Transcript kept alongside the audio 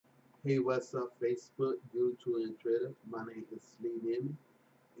Hey, what's up, Facebook, YouTube, and Twitter? My name is Lee Nimi,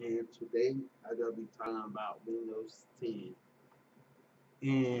 and today I'm gonna be talking about Windows 10.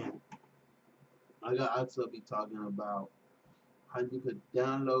 And I'm gonna also be talking about how you could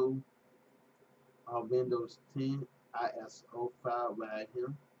download a Windows 10 ISO file right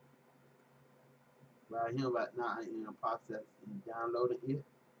now. I am processing and downloading it.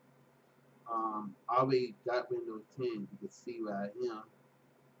 I already got Windows 10. You can see right here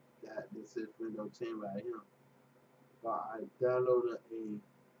that this is Windows 10 right here. But I downloaded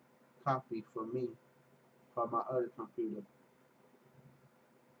a copy for me from my other computer.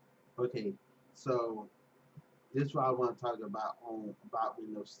 Okay, so this is what I want to talk about on about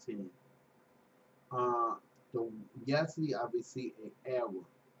Windows 10. Uh, the yesterday I received an error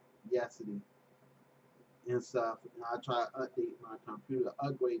yesterday and stuff. And I tried to update my computer,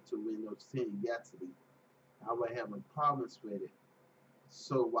 upgrade to Windows 10 yesterday. I was having problems with it.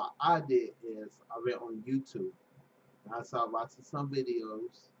 So what I did is I went on YouTube and I started watching some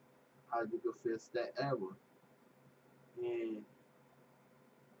videos how you could fix that error. And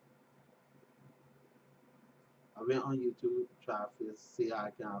I went on YouTube to try to see how I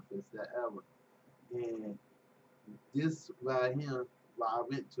can fix that error. And this right here, what I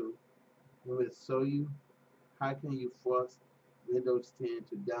went to, it will show you how can you force Windows 10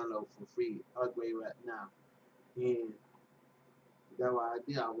 to download for free, upgrade right now. And that's what I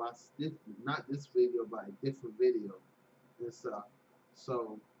did. I watched this, not this video, but a different video and stuff.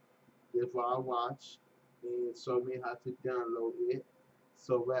 So this is what I watched and showed me how to download it.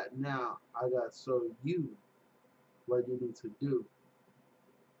 So right now, I got to show you what you need to do.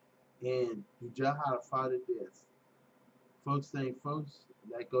 And you just how to follow this. First thing first,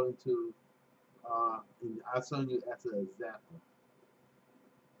 like going to, and I'll show you as an example.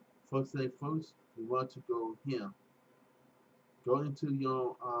 First thing first, you want to go here. Go into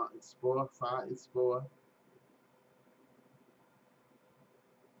your Explorer, File Explorer,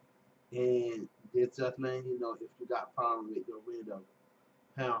 and this just letting you know if you got problem with your Windows.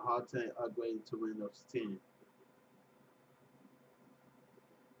 Having a hard time upgrading to Windows 10.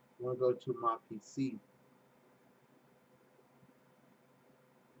 I'm gonna go to my PC.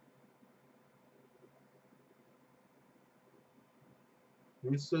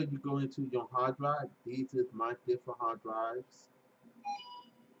 Make sure you go into your hard drive. These is my different hard drives.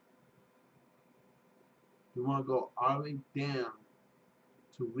 You want to go all the way down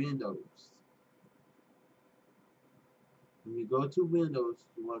to Windows. When you go to Windows,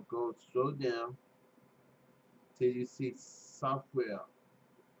 you want to go scroll down till you see software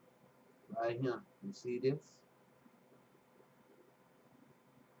right here. You see this?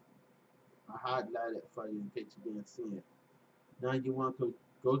 I highlighted it for you in case you didn't see it. Now you want to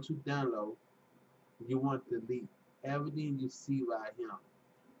go to download. You want to delete everything you see right here.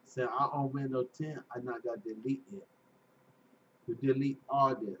 So I on Windows 10, I not got to delete it. You delete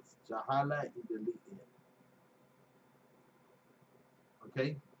all this. So highlight and delete it.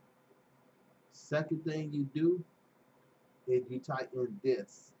 Okay? Second thing you do is you type in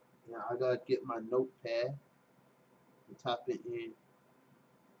this. Now I gotta get my notepad and type it in.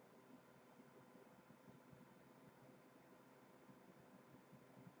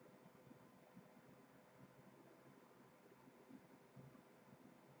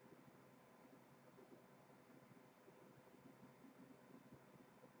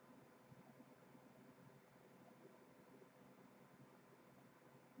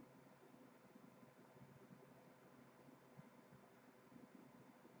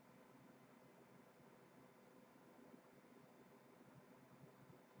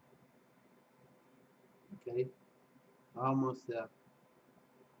 Okay? Almost there.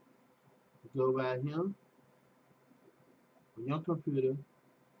 You go right here on your computer.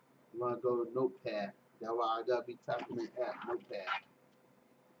 You wanna go to notepad. That's why I gotta be typing in app notepad.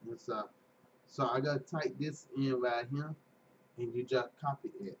 And so I gotta type this in right here and you just copy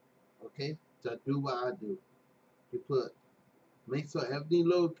it. Okay? Just do what I do. You put make sure everything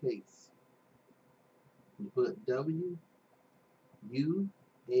lowercase. You put WUAUCLT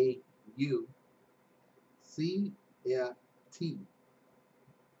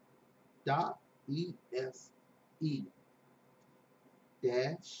dot ESE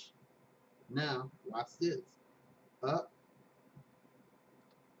dash. Now watch this. Up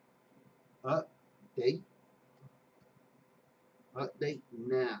update update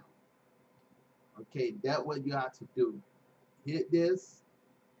now. Okay, that's what you have to do. Hit this.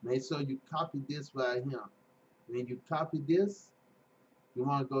 Make sure you copy this right here. When you copy this, you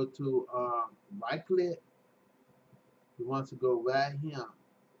want to go to right click. You want to go right here,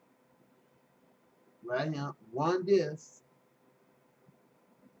 one this,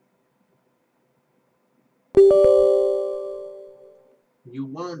 you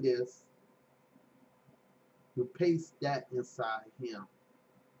want this, you paste that inside him.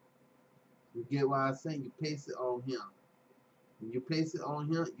 You get what I'm saying? You paste it on him. When you paste it on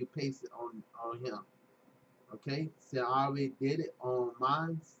him, you paste it on him. Okay? See, I already did it on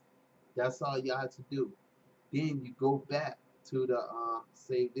mine. That's all you have to do. Then you go back to the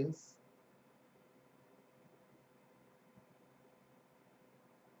save this.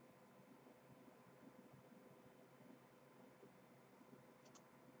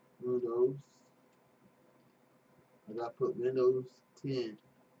 Windows. I gotta put Windows 10.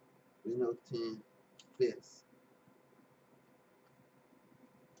 Windows 10 fits.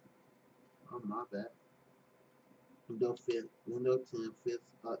 Oh my bad. Windows 10 fits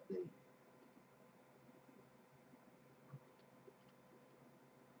update.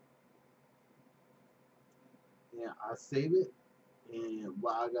 And I save it, and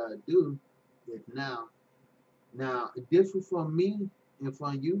what I gotta do is now different from me and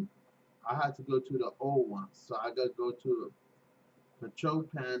from you, I have to go to the old one. So I gotta go to control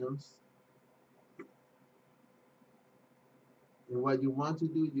panels, and what you want to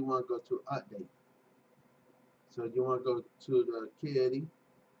do, you want to go to update. So you want to go to the Kitty,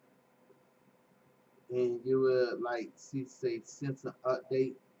 and you will like see say sensor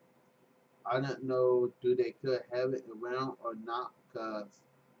update. I don't know do they could have it around or not, because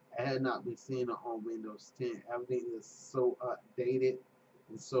I had not been seeing it on Windows 10. Everything is so updated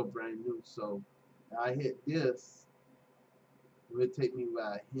and so brand new. So I hit this, it will take me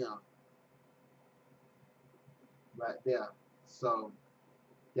right here, right there. So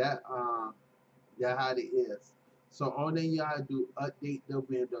that that how it is. So all that y'all do, update the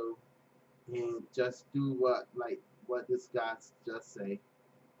window and just do what this guy just say.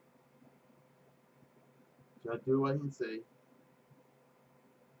 Just do what he say.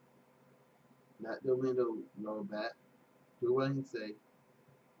 Let the window roll back. Do what he say.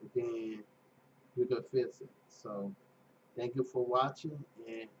 And then you can fix it. So thank you for watching,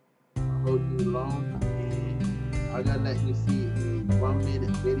 and I hope you long, and I gotta let you see a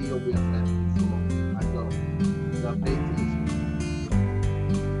 1-minute video real fast before I go. So pay attention.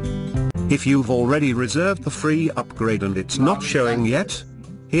 If you've already reserved the free upgrade and it's not showing yet,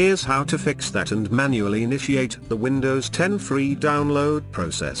 here's how to fix that and manually initiate the Windows 10 free download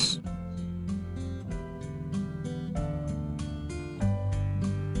process.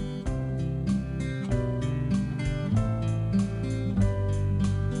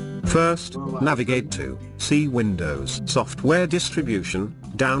 First, navigate to See Windows Software Distribution,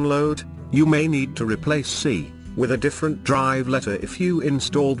 Download. You may need to replace C with a different drive letter if you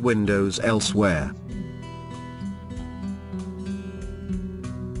installed Windows elsewhere.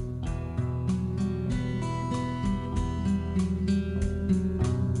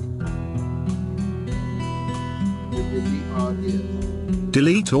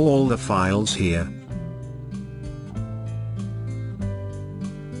 Delete all the files here.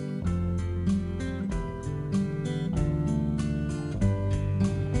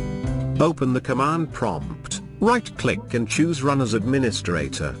 Open the command prompt, right-click and choose Run as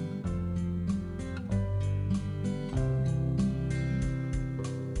Administrator.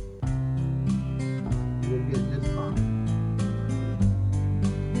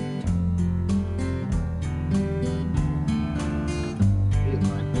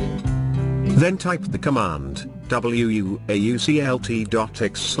 Then type the command,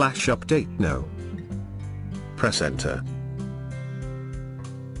 wauclt.x/update now. Press enter.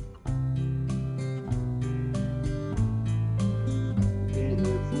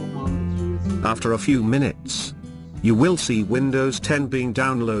 After a few minutes, you will see Windows 10 being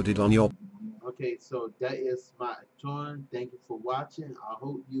downloaded on your... Okay, so that is my turn. Thank you for watching. I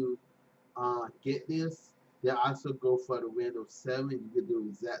hope you get this. They also go for the Windows 7. You can do the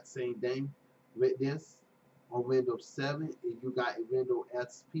exact same thing with this. On Windows 7, if you got a Windows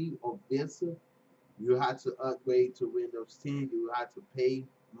XP or Vista, you have to upgrade to Windows 10. You have to pay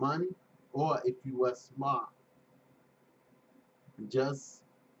money. Or if you were smart, just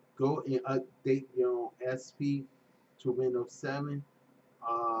go and update your SP to Windows 7.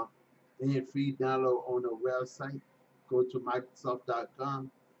 And free download on the website. Go to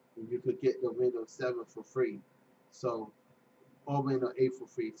Microsoft.com and you could get the Windows 7 for free. So, or Windows 8 for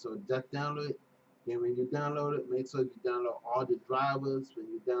free. So just download it. Then when you download it, make sure you download all the drivers. When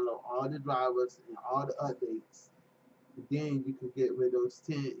you download all the drivers and all the updates, then you can get Windows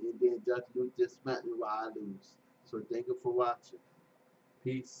 10 and then just dismantle what I lose. So thank you for watching.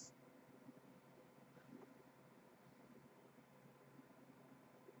 Peace.